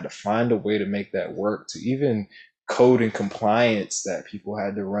engineers that had to find a way to make that work to even code and compliance that people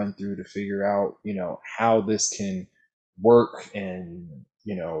had to run through to figure out, how this can work and,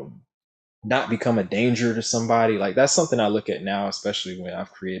 not become a danger to somebody. Like, that's something I look at now, especially when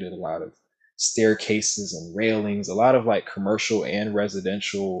I've created a lot of staircases and railings, a lot of like commercial and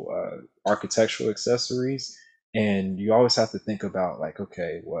residential architectural accessories. And you always have to think about, like,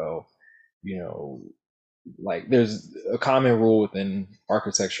 okay, well, you know, like, there's a common rule within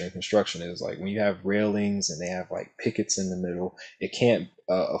architecture and construction is like when you have railings and they have like pickets in the middle, it can't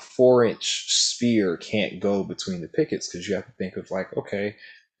a 4-inch sphere can't go between the pickets, because you have to think of, like, okay,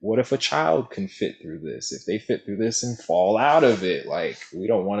 what if a child can fit through this? If they fit through this and fall out of it, like, we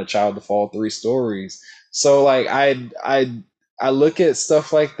don't want a child to fall 3 stories. So, like, I look at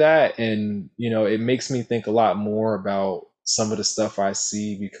stuff like that, and it makes me think a lot more about some of the stuff I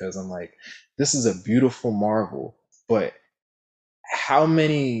see, because I'm like, this is a beautiful marvel, but how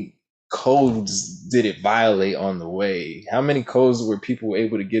many codes did it violate on the way? How many codes were people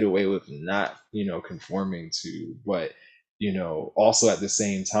able to get away with not, conforming to? But, also at the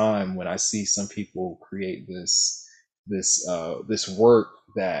same time, when I see some people create this work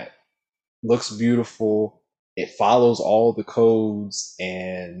that looks beautiful, it follows all the codes,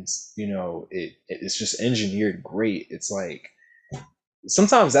 and it's just engineered great. It's like,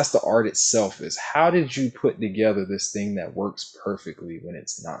 sometimes that's the art itself, is how did you put together this thing that works perfectly when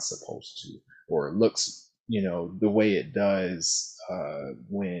it's not supposed to, or it looks the way it does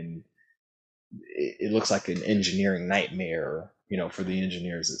when it looks like an engineering nightmare, for the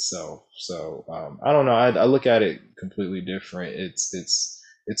engineers itself. So I don't know, I look at it completely different.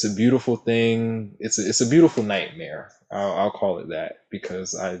 It's a beautiful thing. It's a beautiful nightmare. I'll call it that,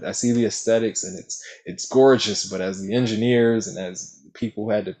 because I see the aesthetics, and it's gorgeous. But as the engineers and as the people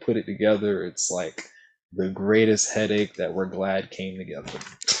who had to put it together, it's like the greatest headache that we're glad came together.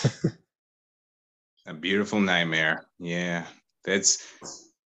 A beautiful nightmare. Yeah. That's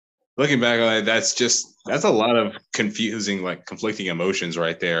looking back on it, that's a lot of confusing, like, conflicting emotions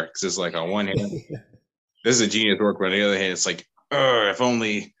right there. Because it's like, on one hand, this is a genius work, but on the other hand, it's like, if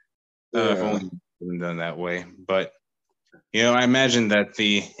only if Yeah. only it been done that way. But I imagine that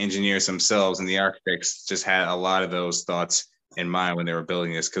the engineers themselves and the architects just had a lot of those thoughts in mind when they were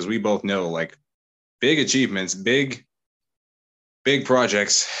building this, because we both know, like, big achievements, big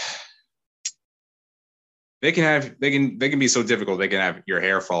projects, they can be so difficult. They can have your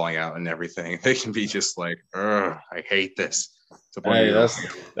hair falling out and everything. They can be just like, I hate this. To the point Hey, you're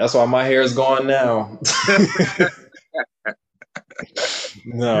that's why my hair is gone now.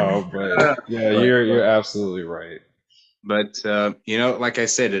 No, but yeah, you're absolutely right. but like I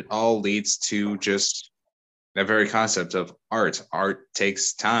said, it all leads to just that very concept of art. Art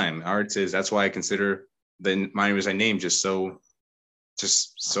takes time. That's why I consider the Mine Was I Name just so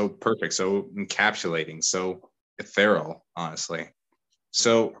perfect, so encapsulating, so ethereal, honestly.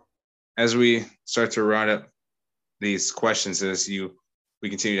 So as we start to round up these questions, we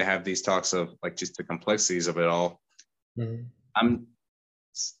continue to have these talks of, like, just the complexities of it all. Mhm. I'm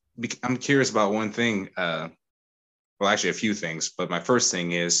I'm curious about one thing. Well, actually, a few things. But my first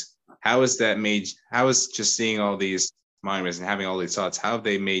thing is, how is just seeing all these monuments and having all these thoughts, how have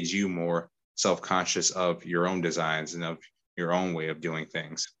they made you more self-conscious of your own designs and of your own way of doing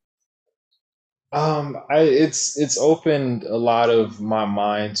things? It's opened a lot of my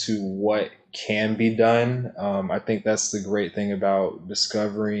mind to what can be done. I think that's the great thing about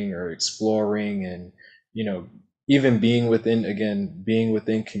discovering or exploring, and you know even being within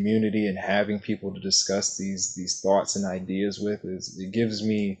community and having people to discuss these thoughts and ideas with, it gives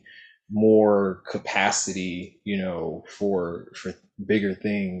me more capacity, for bigger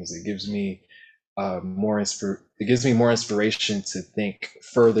things. It gives me it gives me more inspiration to think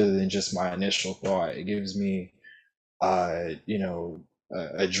further than just my initial thought. It gives me a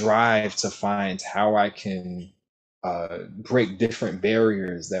drive to find how I can break different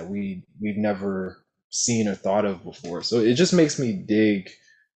barriers that we've never seen or thought of before. So it just makes me dig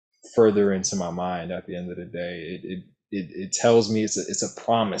further into my mind. At the end of the day, it tells me it's a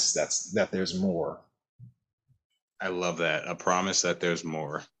promise that there's more. I love that. A promise that there's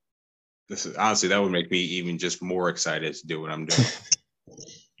more. This is honestly, that would make me even just more excited to do what I'm doing.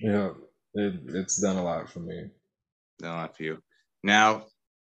 Yeah, it's done a lot for me. Done a lot for you. Now,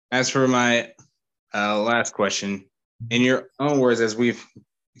 as for my last question, in your own words, as we've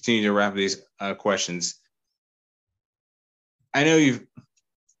continued to wrap these questions, I know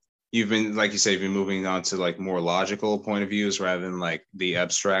you've been, like you said, you've been moving on to like more logical point of views rather than like the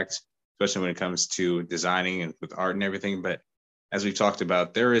abstract, especially when it comes to designing and with art and everything. But as we've talked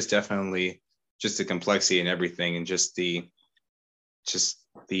about, there is definitely just the complexity in everything, and just the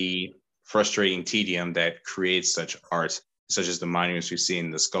frustrating tedium that creates such art, such as the monuments we've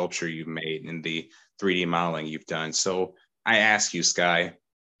seen, the sculpture you've made, and the 3D modeling you've done. So I ask you, Skye,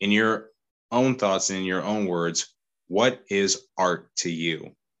 in your own thoughts and in your own words, what is art to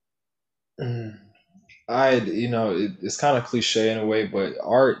you? It's kind of cliche in a way, but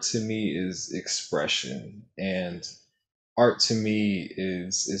art to me is expression, and art to me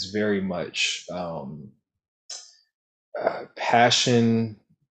is very much passion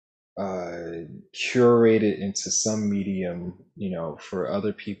curated into some medium, for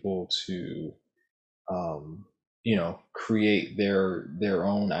other people to create their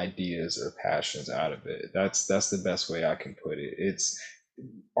own ideas or passions out of it. That's the best way I can put it. It's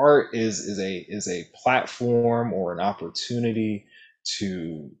art is a platform or an opportunity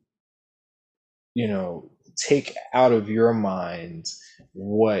to take out of your mind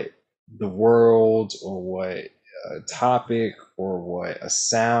what the world, or what a topic, or what a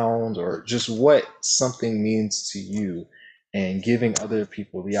sound, or just what something means to you, and giving other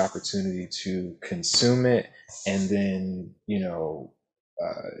people the opportunity to consume it, and then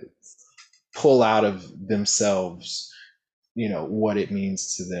pull out of themselves what it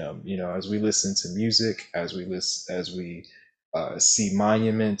means to them. As we listen to music, as we see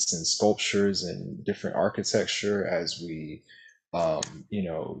monuments and sculptures and different architecture, as we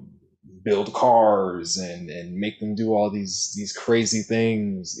build cars and make them do all these crazy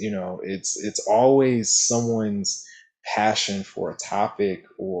things. It's always someone's passion for a topic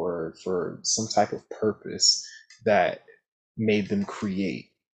or for some type of purpose that made them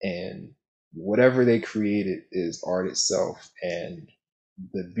create, and whatever they created is art itself. And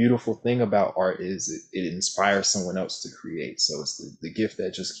the beautiful thing about art is it inspires someone else to create. So it's the gift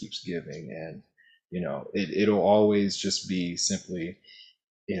that just keeps giving. And it'll always just be simply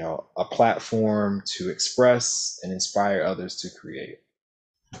a platform to express and inspire others to create.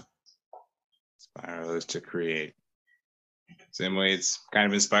 Inspire others to create. Same way it's kind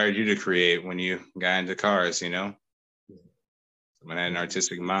of inspired you to create when you got into cars. Someone had an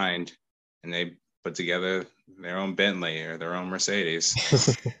artistic mind and they put together their own Bentley or their own Mercedes.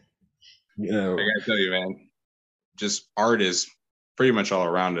 I gotta tell you, man, just art is pretty much all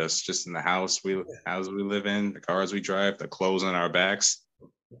around us, just in the houses we live in, the cars we drive, the clothes on our backs.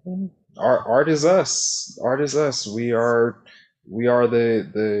 Art is us. Art is us. We are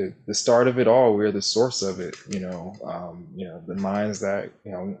the start of it all. We're the source of it. The minds that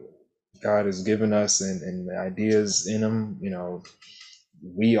God has given us, and the ideas in them.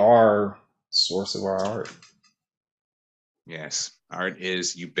 We are source of our art. Yes, art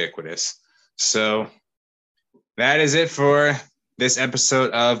is ubiquitous. So that is it for this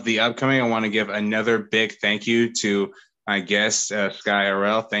episode of The Upcoming. I want to give another big thank you to my guest, Skye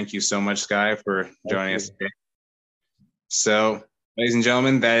Harrell. Thank you so much, Skye, for joining us today. So, ladies and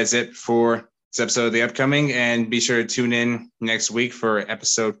gentlemen, that is it for this episode of The Upcoming. And be sure to tune in next week for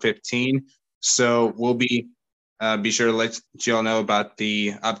episode 15. So we'll be sure to let you all know about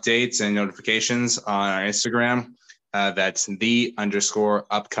the updates and notifications on our Instagram. That's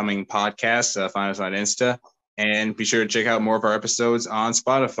 _upcoming podcast. Find us on Insta. And be sure to check out more of our episodes on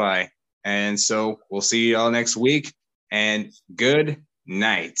Spotify. And so we'll see you all next week. And good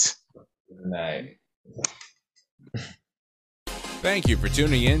night. Good night. Thank you for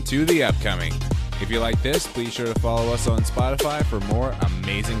tuning in to The Upcoming. If you like this, please sure to follow us on Spotify for more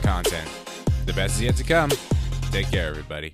amazing content. The best is yet to come. Take care, everybody.